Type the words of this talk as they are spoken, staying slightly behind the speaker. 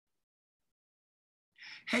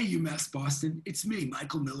Hey, UMass Boston, it's me,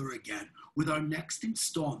 Michael Miller again, with our next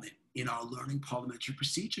installment in our Learning Parliamentary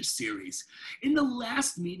Procedure series. In the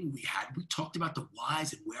last meeting we had, we talked about the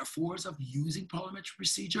whys and wherefores of using parliamentary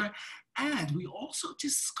procedure, and we also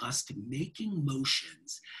discussed making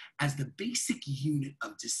motions as the basic unit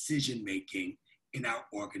of decision-making in our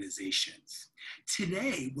organizations.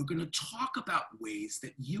 Today, we're going to talk about ways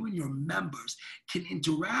that you and your members can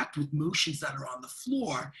interact with motions that are on the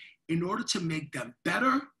floor in order to make them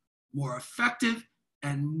better, more effective,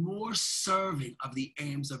 and more serving of the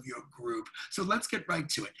aims of your group. So let's get right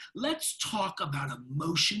to it. Let's talk about a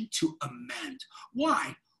motion to amend.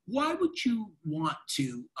 Why? Why would you want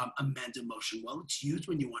to amend a motion? Well, it's used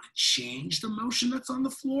when you want to change the motion that's on the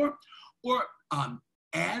floor or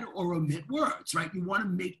add or omit words, right? You want to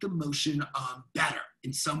make the motion better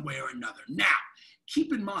in some way or another. Now,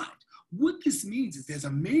 keep in mind, what this means is there's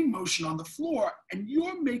a main motion on the floor and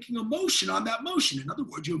you're making a motion on that motion. In other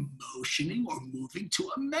words, you're motioning or moving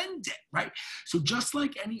to amend it, right? So just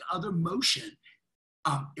like any other motion,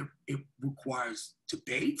 it requires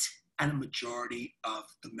debate, and a majority of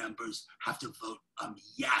the members have to vote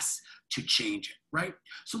yes to change it, right?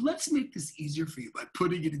 So let's make this easier for you by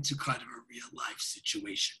putting it into kind of a real life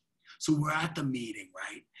situation. So we're at the meeting,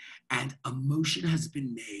 right? And a motion has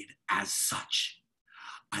been made as such.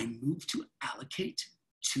 I move to allocate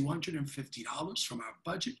 $250 from our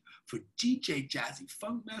budget for DJ Jazzy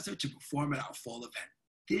Funkmaster to perform at our fall event.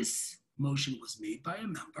 This motion was made by a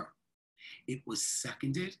member. It was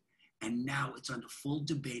seconded, and now it's under full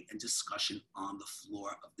debate and discussion on the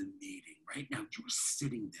floor of the meeting. Right now, you're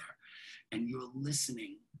sitting there and you're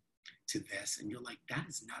listening to this, and you're like, that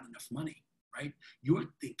is not enough money, right?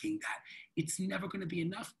 You're thinking that it's never going to be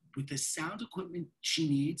enough with the sound equipment she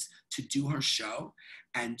needs to do her show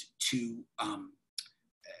and to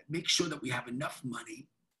make sure that we have enough money.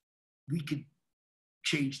 We could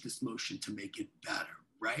change this motion to make it better,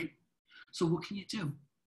 right? So what can you do?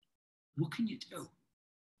 What can you do?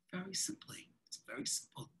 Very simply, it's very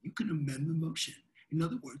simple. You can amend the motion. In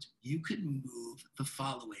other words, you can move the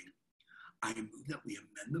following. I move that we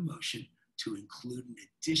amend the motion to include an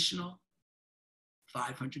additional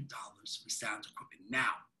 $500 for sound equipment.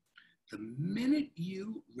 Now, the minute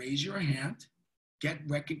you raise your hand, get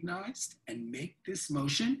recognized, and make this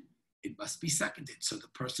motion, it must be seconded. So the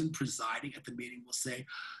person presiding at the meeting will say,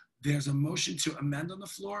 there's a motion to amend on the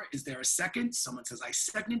floor. Is there a second? Someone says, I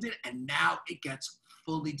second it, and now it gets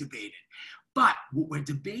fully debated. But what we're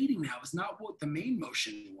debating now is not what the main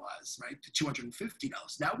motion was, right? The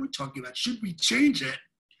 $250. Now we're talking about, should we change it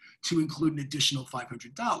to include an additional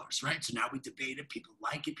 $500, right? So now we debate it, people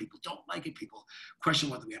like it, people don't like it, people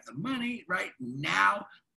question whether we have the money, right? Now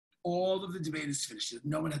all of the debate is finished. If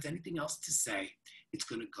no one has anything else to say, it's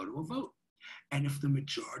gonna go to a vote. And if the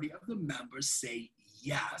majority of the members say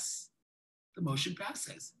yes, the motion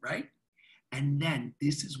passes, right? And then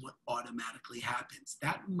this is what automatically happens.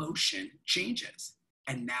 That motion changes.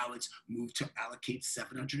 And now it's moved to allocate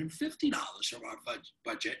 $750 from our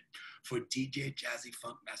budget for DJ Jazzy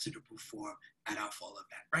Funkmaster to perform at our fall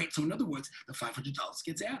event, right? So in other words, the $500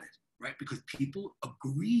 gets added, right? Because people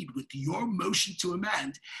agreed with your motion to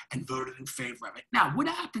amend and voted in favor of it. Now, what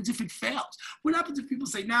happens if it fails? What happens if people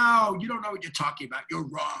say, no, you don't know what you're talking about, you're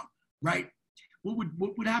wrong, right? What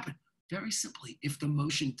would happen? Very simply, if the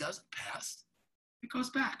motion doesn't pass, it goes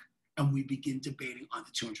back. And we begin debating on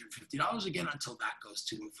the $250 again until that goes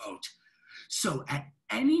to a vote. So at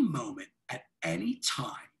any moment, at any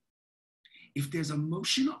time, if there's a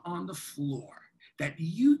motion on the floor that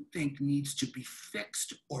you think needs to be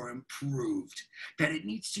fixed or improved, that it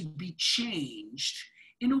needs to be changed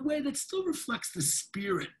in a way that still reflects the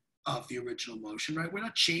spirit of the original motion, right? We're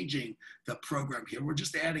not changing the program here. We're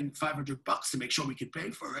just adding $500 to make sure we can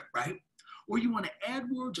pay for it, right? Or you want to add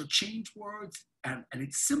words or change words, and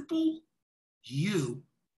it's simple, you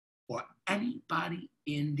or anybody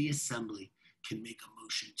in the assembly can make a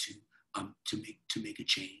motion to make a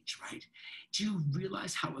change, right? Do you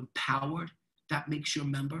realize how empowered that makes your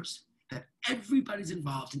members? That everybody's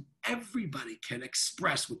involved and everybody can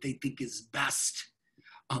express what they think is best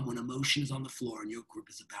when a motion is on the floor and your group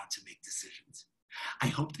is about to make decisions. I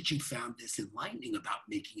hope that you found this enlightening about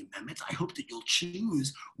making amendments. I hope that you'll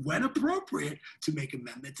choose, when appropriate, to make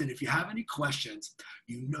amendments. And if you have any questions,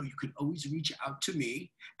 you know you can always reach out to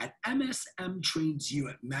me at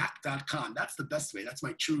msmtrainsyou@mac.com. That's the best way. That's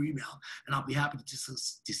my true email. And I'll be happy to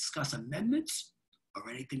discuss amendments or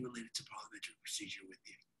anything related to parliamentary procedure with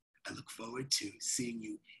you. I look forward to seeing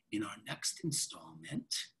you in our next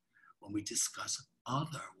installment when we discuss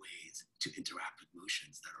other ways to interact with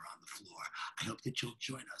motions that are on the floor. I hope that you'll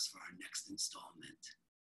join us for our next installment.